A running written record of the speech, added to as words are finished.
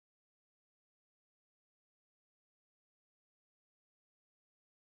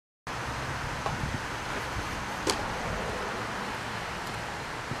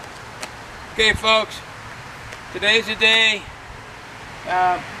Okay folks, today's the day.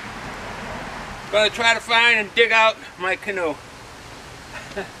 I'm going to try to find and dig out my canoe.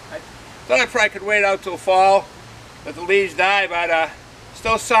 I thought I probably could wait out till fall, but the leaves die, but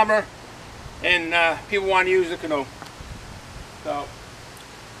still summer and people want to use the canoe. So,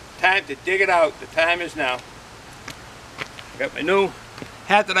 time to dig it out. The time is now. I got my new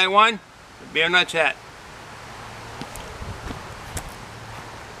hat that I won, the Bear Nuts hat.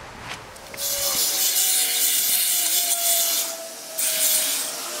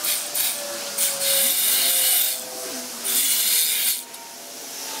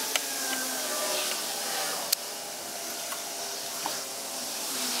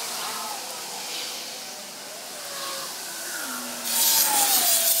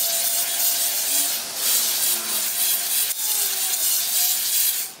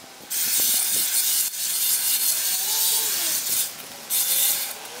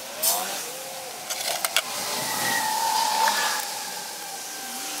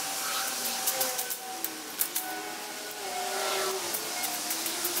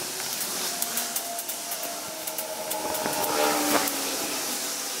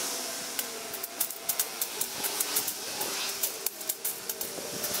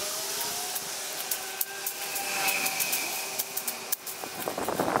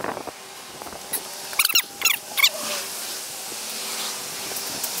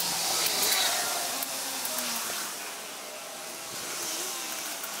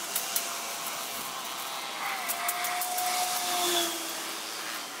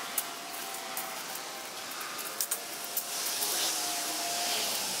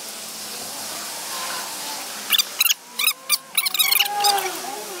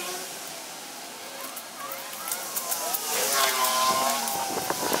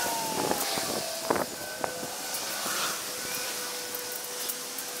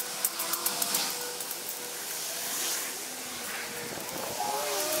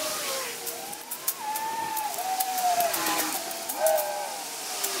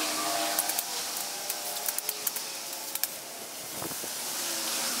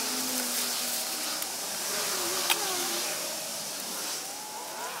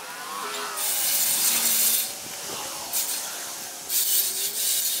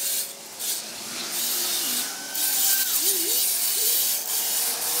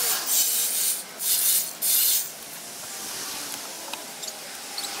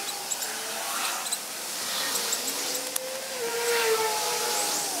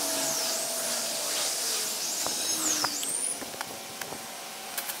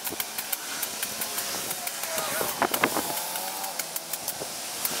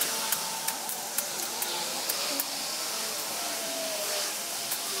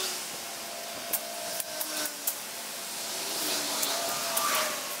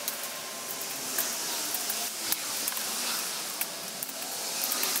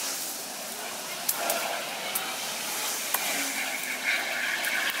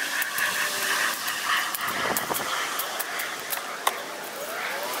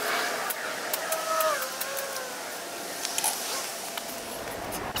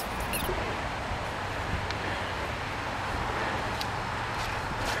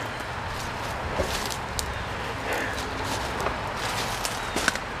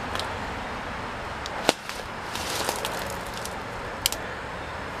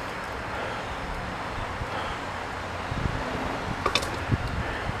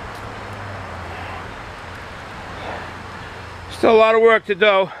 Still a lot of work to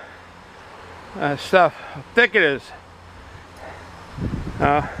do. Stuff, how thick it is.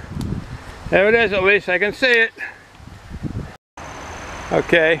 There it is, at least I can see it.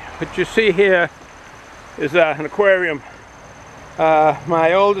 Okay, what you see here is an aquarium. My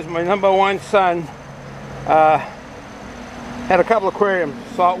number one son, had a couple aquariums,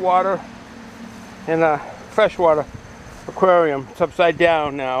 saltwater and a freshwater aquarium. It's upside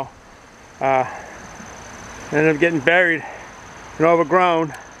down now. Ended up getting buried and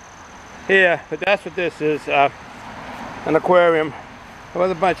overgrown here, but that's what this is, an aquarium with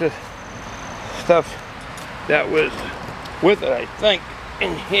a bunch of stuff that was with it, I think,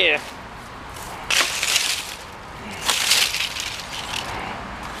 in here.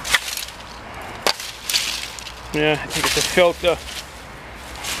 Yeah, I think it's a filter.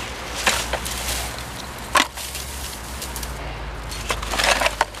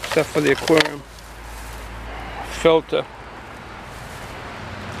 Stuff for the aquarium. Filter.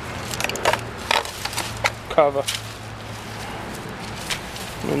 Cover.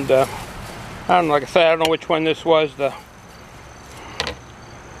 And I don't know, like I said, I don't know which one this was, the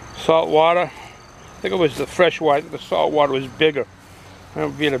salt water. I think it was the fresh water. The salt water was bigger. It'll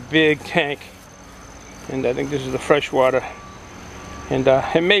be in a big tank, and I think this is the fresh water. And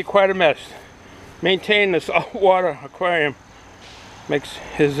it made quite a mess. Maintaining the saltwater aquarium makes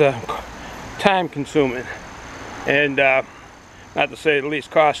his time consuming, and not to say the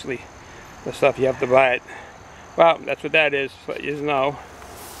least costly. The stuff you have to buy it. Well, that's what that is. Let you know.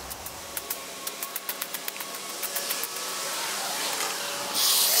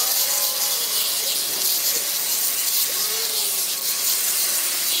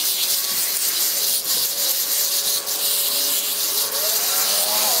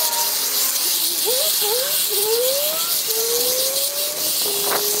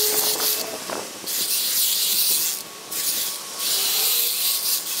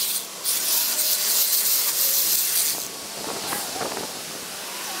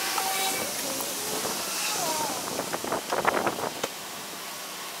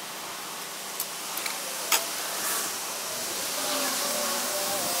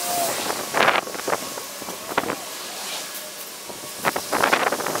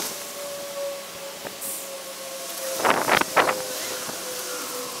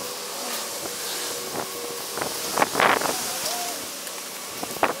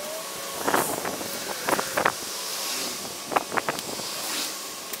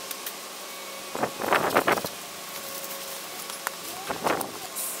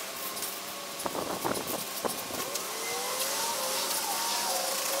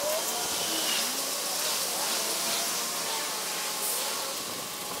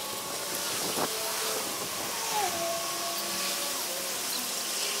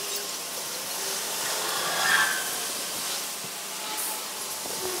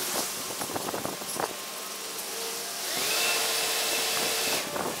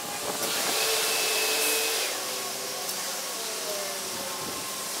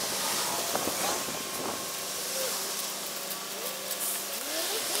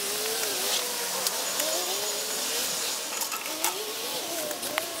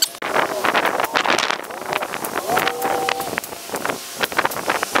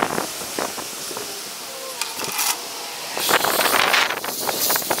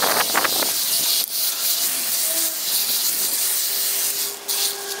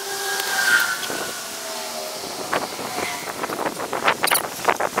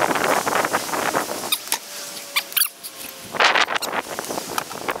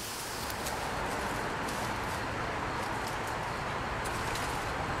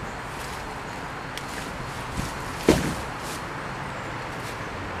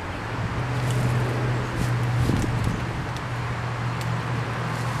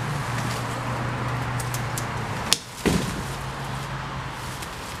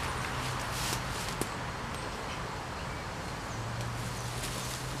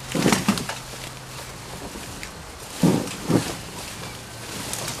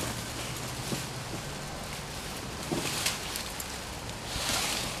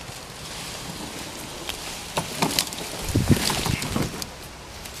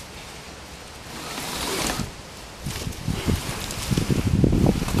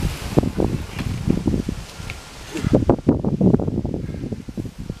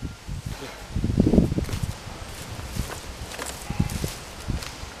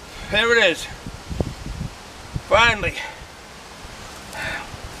 There it is. Finally.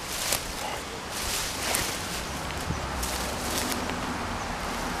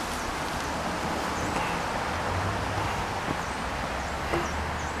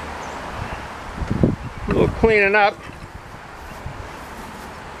 A little cleaning up.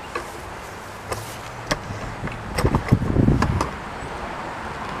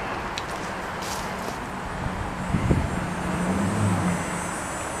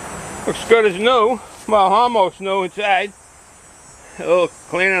 Looks good as new. Well, almost new inside. A little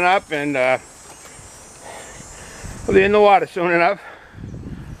cleaning up, and we'll be in the water soon enough.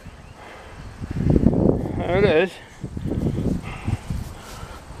 There it is.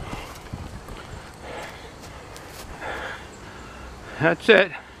 That's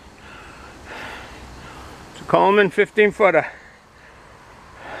it. It's a Coleman 15-footer.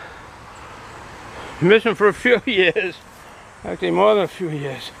 Missing for a few years. Actually, more than a few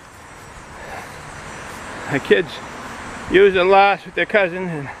years. The kids used it last with their cousin,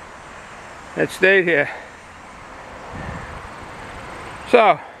 and it stayed here.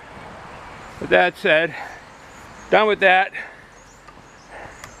 So, with that said, done with that.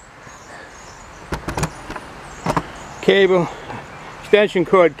 Cable, extension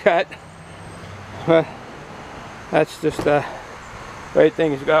cord cut. But that's just the way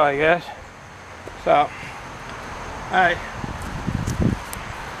things go, I guess. So, alright.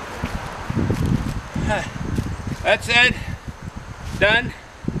 That said, done.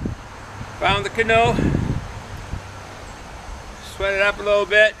 Found the canoe. Sweat it up a little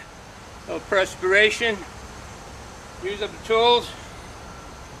bit. A little perspiration. Use up the tools.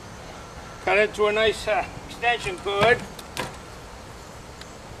 Cut it into a nice extension cord.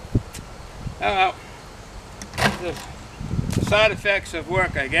 Oh well. The side effects of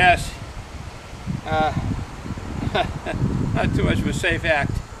work, I guess. Not too much of a safe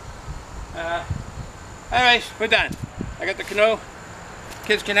act. Anyways, we're done. I got the canoe.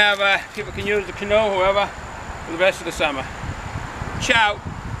 Kids can have, people can use the canoe, whoever, for the rest of the summer. Ciao.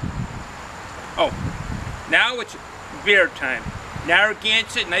 Oh, now it's beer time.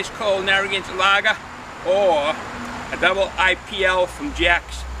 Narragansett, nice cold Narragansett lager, or a double IPL from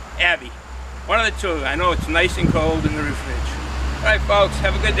Jack's Abbey. One of the two. I know it's nice and cold in the refrigerator. Alright folks,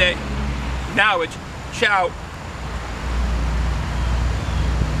 have a good day. Now it's ciao.